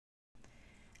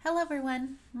Hello,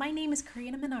 everyone. My name is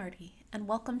Karina Minardi, and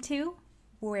welcome to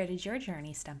Where Did Your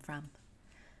Journey Stem From?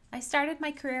 I started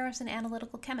my career as an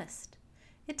analytical chemist.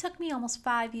 It took me almost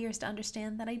 5 years to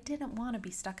understand that I didn't want to be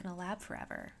stuck in a lab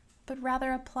forever, but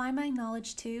rather apply my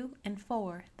knowledge to and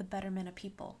for the betterment of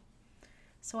people.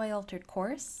 So I altered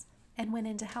course and went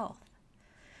into health.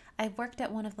 I've worked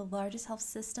at one of the largest health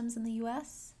systems in the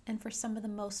US and for some of the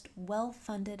most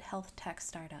well-funded health tech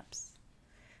startups.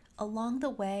 Along the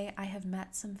way, I have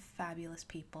met some fabulous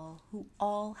people who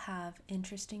all have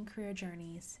interesting career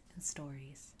journeys and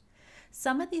stories.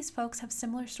 Some of these folks have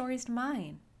similar stories to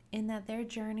mine, in that their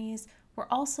journeys were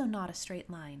also not a straight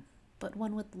line, but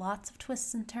one with lots of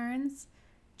twists and turns,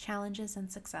 challenges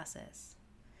and successes.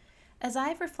 As I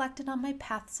have reflected on my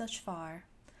path thus far,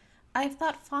 I have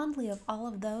thought fondly of all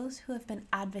of those who have been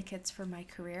advocates for my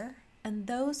career and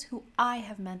those who I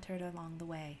have mentored along the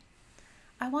way.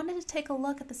 I wanted to take a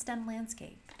look at the STEM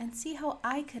landscape and see how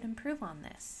I could improve on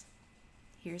this.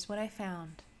 Here's what I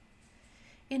found.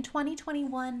 In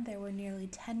 2021, there were nearly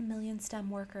 10 million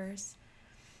STEM workers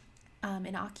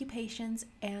in occupations,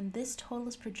 and this total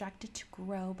is projected to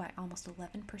grow by almost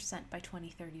 11% by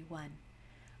 2031,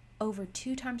 over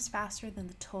 2 times faster than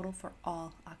the total for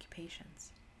all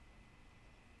occupations.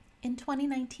 In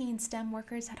 2019, STEM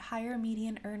workers had higher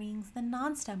median earnings than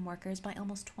non-STEM workers by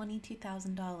almost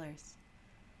 $22,000.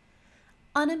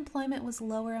 Unemployment was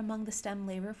lower among the STEM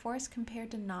labor force compared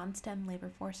to non-STEM labor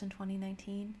force in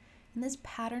 2019, and this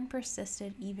pattern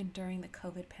persisted even during the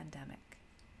COVID pandemic.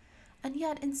 And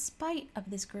yet, in spite of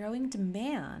this growing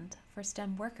demand for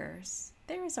STEM workers,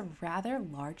 there is a rather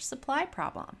large supply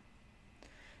problem.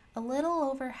 A little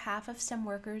over half of STEM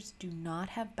workers do not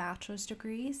have bachelor's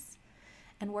degrees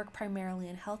and work primarily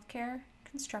in healthcare,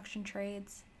 construction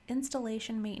trades,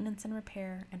 installation, maintenance and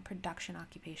repair, and production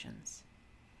occupations.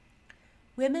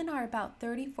 Women are about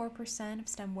 34% of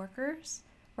STEM workers,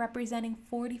 representing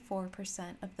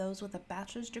 44% of those with a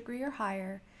bachelor's degree or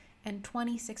higher, and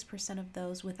 26% of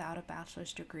those without a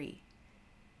bachelor's degree,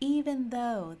 even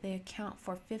though they account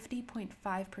for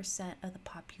 50.5% of the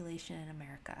population in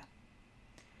America.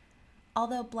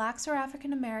 Although Blacks or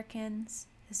African Americans,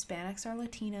 Hispanics or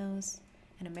Latinos,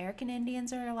 and American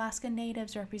Indians or Alaska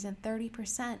Natives represent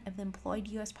 30% of the employed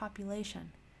U.S.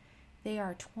 population, they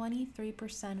are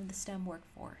 23% of the STEM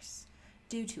workforce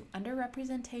due to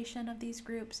underrepresentation of these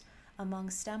groups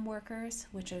among STEM workers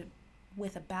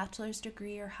with a bachelor's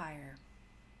degree or higher.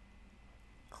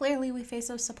 Clearly, we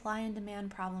face a supply and demand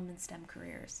problem in STEM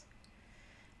careers.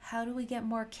 How do we get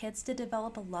more kids to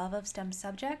develop a love of STEM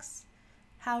subjects?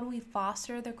 How do we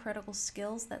foster the critical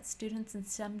skills that students in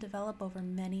STEM develop over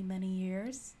many, many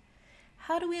years?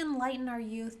 How do we enlighten our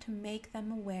youth to make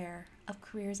them aware of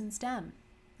careers in STEM,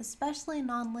 especially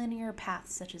nonlinear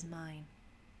paths such as mine?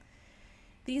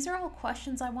 These are all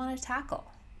questions I want to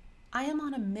tackle. I am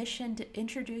on a mission to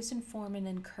introduce, inform, and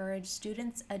encourage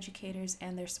students, educators,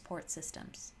 and their support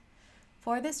systems.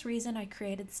 For this reason, I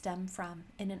created STEM From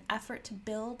in an effort to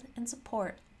build and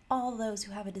support all those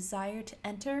who have a desire to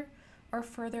enter or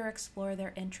further explore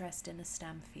their interest in a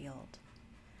STEM field.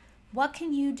 What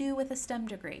can you do with a STEM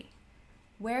degree?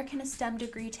 Where can a STEM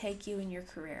degree take you in your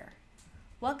career?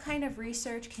 What kind of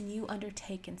research can you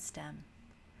undertake in STEM?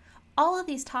 All of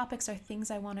these topics are things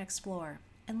I want to explore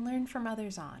and learn from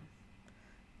others on.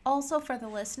 Also, for the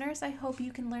listeners, I hope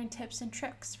you can learn tips and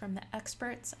tricks from the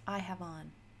experts I have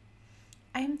on.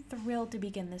 I am thrilled to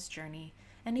begin this journey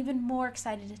and even more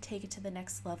excited to take it to the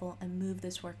next level and move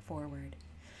this work forward.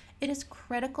 It is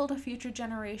critical to future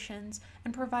generations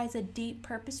and provides a deep,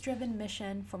 purpose-driven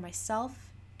mission for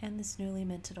myself and this newly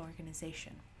minted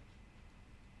organization.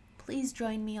 Please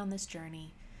join me on this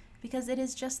journey because it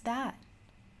is just that,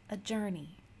 a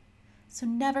journey. So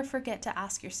never forget to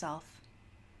ask yourself,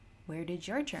 where did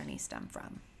your journey stem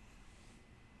from?